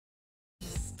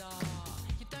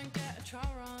a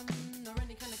trial run or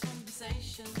any kind of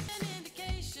conversation. An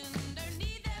indication, don't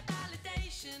need their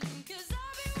validation. Cause I'll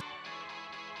be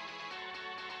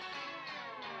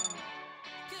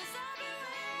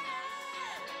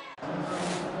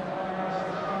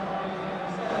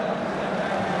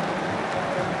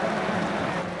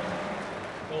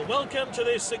Well, welcome to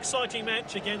this exciting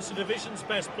match against the division's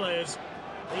best players.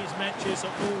 These matches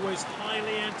are always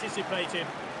highly anticipated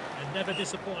and never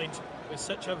disappoint with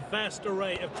such a vast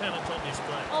array of talent on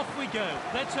display. Off we go.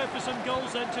 Let's hope for some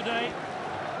goals then today.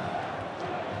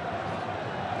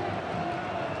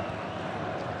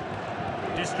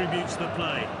 Distributes the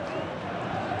play.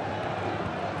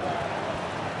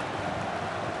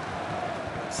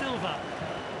 Silva.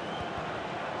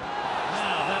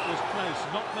 Now that was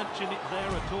close, not much in it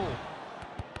there at all.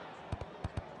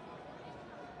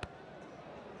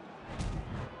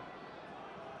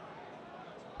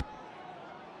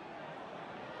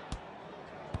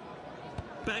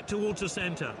 Back towards the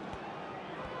centre.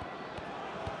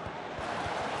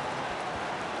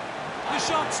 The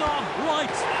shot's on, right.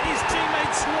 His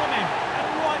teammates swarm him, and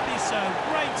rightly so.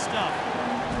 Great stuff.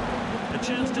 A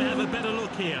chance to have a better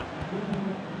look here.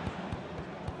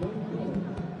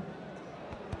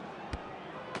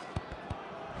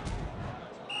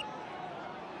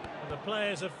 And the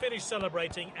players have finished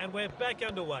celebrating and we're back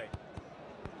underway.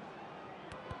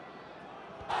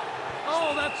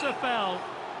 Oh, that's a foul.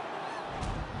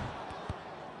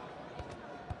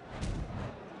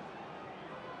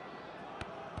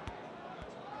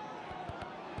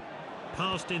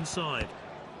 Passed inside.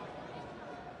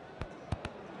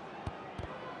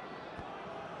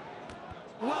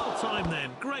 Well timed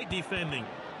then, great defending.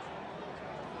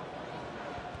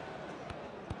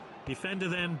 Defender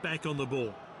then back on the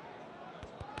ball.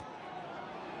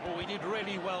 Oh, he did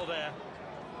really well there.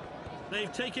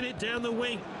 They've taken it down the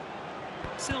wing.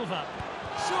 Silva.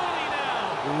 Surely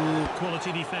now. Ooh,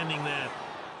 quality defending there.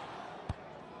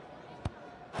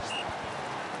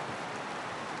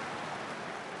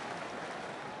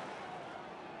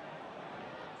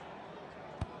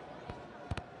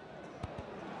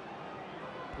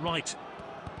 Right.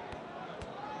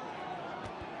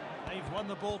 They've won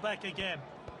the ball back again.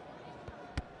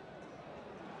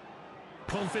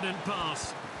 Confident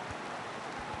pass.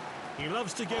 He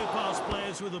loves to go past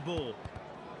players with the ball.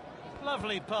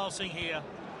 Lovely passing here.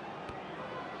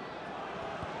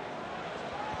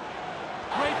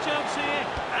 Great chance here.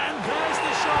 And there's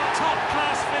the shot. Top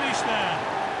class finish there.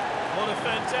 What a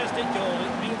fantastic goal.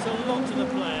 It means a lot to the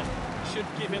player. Should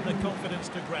give him the confidence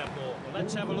to grab more. Well,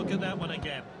 let's have a look at that one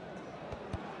again.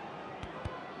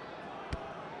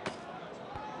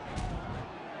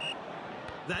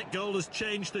 That goal has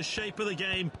changed the shape of the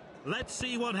game. Let's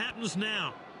see what happens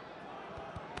now.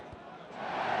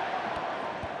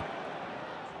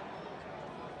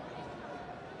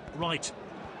 Right.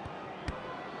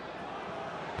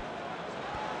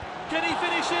 Can he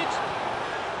finish it?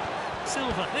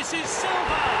 Silva. This is Silva,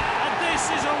 and this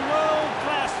is a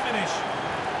world-class finish.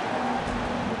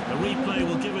 The replay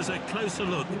will give us a closer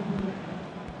look.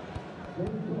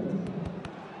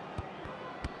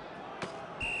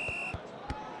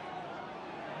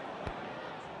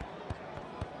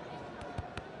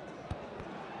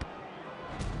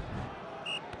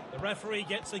 The referee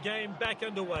gets the game back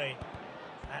underway.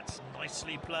 That's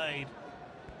nicely played.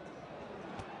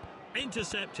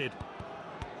 Intercepted.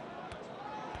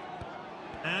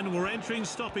 And we're entering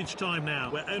stoppage time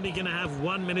now. We're only going to have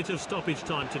 1 minute of stoppage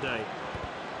time today.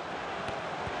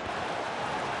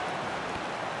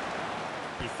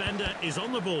 Defender is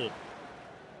on the ball.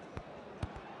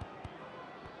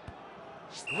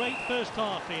 Great first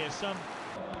half here, son.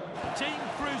 The team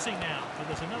cruising now, so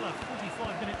there's another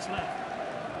 45 minutes left.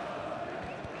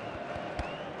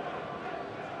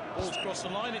 Ball's crossed the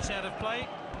line, it's out of play.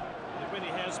 It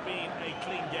really has been a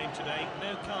clean game today.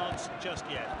 No cards just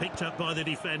yet. Picked up by the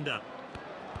defender.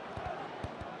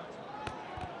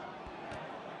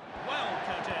 Well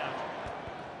cut out.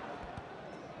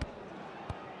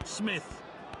 Smith.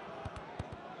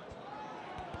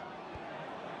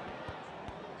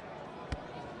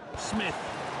 Smith.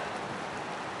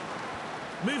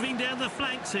 Moving down the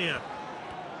flanks here.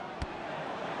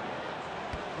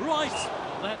 Right.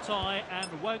 That's high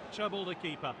and won't trouble the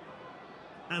keeper.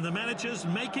 And the manager's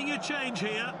making a change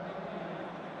here.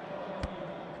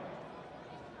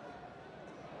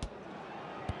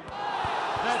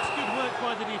 That's good work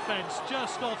by the defence,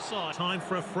 just offside. Time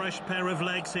for a fresh pair of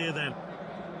legs here then.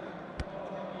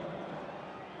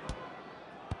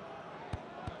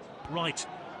 Right.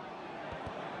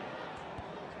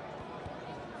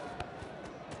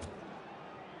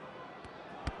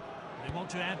 They want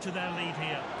to add to their lead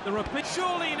here. The repeat,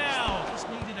 surely now! Just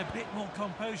needed a bit more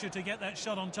composure to get that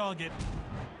shot on target.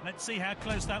 Let's see how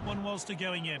close that one was to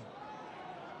going in.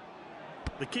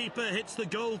 The keeper hits the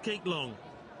goal kick long.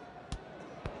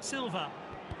 Silva.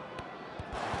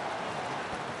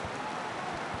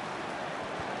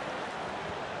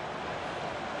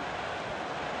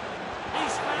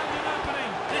 He's found an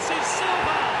opening. This is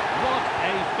Silva. What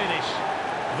a finish.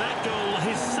 That goal,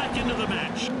 his second of the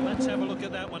match. Let's have a look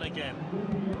at that one again.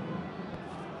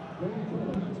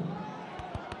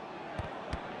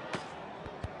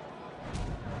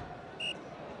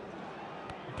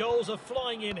 Goals are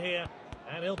flying in here,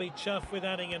 and he'll be chuffed with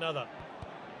adding another.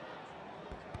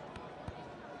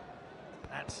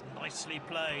 That's nicely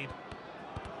played.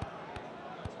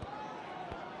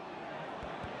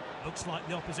 Looks like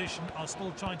the opposition are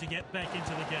still trying to get back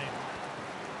into the game.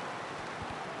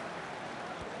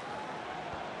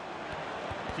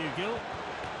 Hugill.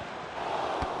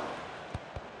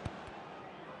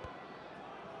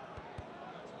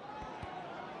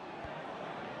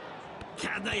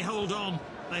 Can they hold on?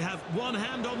 They have one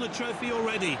hand on the trophy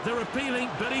already. They're appealing,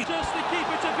 but he's Just the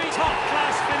keeper to beat.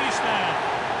 Top-class finish there.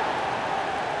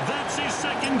 That's his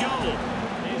second goal.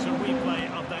 Here's a replay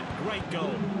of that great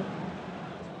goal.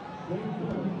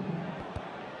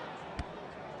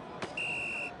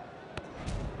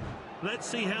 Let's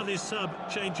see how this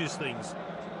sub changes things.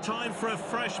 Time for a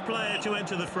fresh player to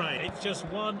enter the fray. It's just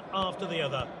one after the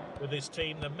other. With this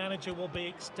team, the manager will be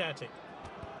ecstatic.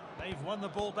 They've won the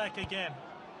ball back again.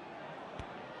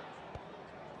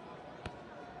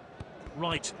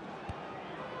 Right.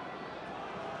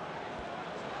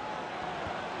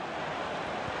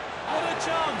 What a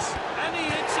chance! And he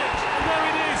hits it. And there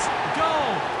it is.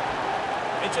 Goal!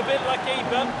 It's a bit lucky,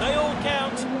 but they all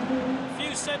count. A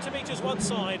few centimetres one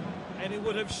side, and it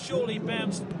would have surely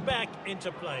bounced back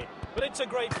into play. But it's a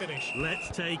great finish. Let's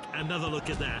take another look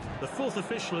at that. The fourth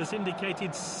official has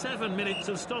indicated 7 minutes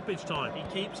of stoppage time.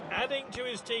 He keeps adding to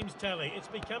his team's tally. It's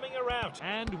becoming a rout.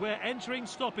 And we're entering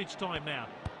stoppage time now.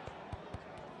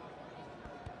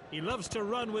 He loves to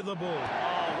run with the ball.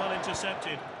 Oh, well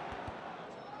intercepted.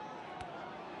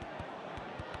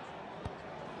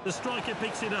 The striker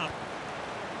picks it up.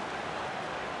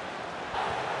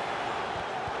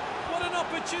 What an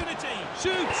opportunity.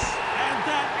 Shoots! And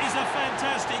that is a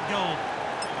fantastic goal.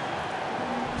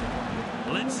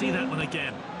 Let's see that one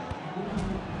again.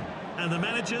 And the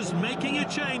manager's making a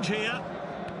change here.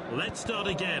 Let's start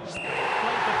again. Played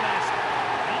the pass.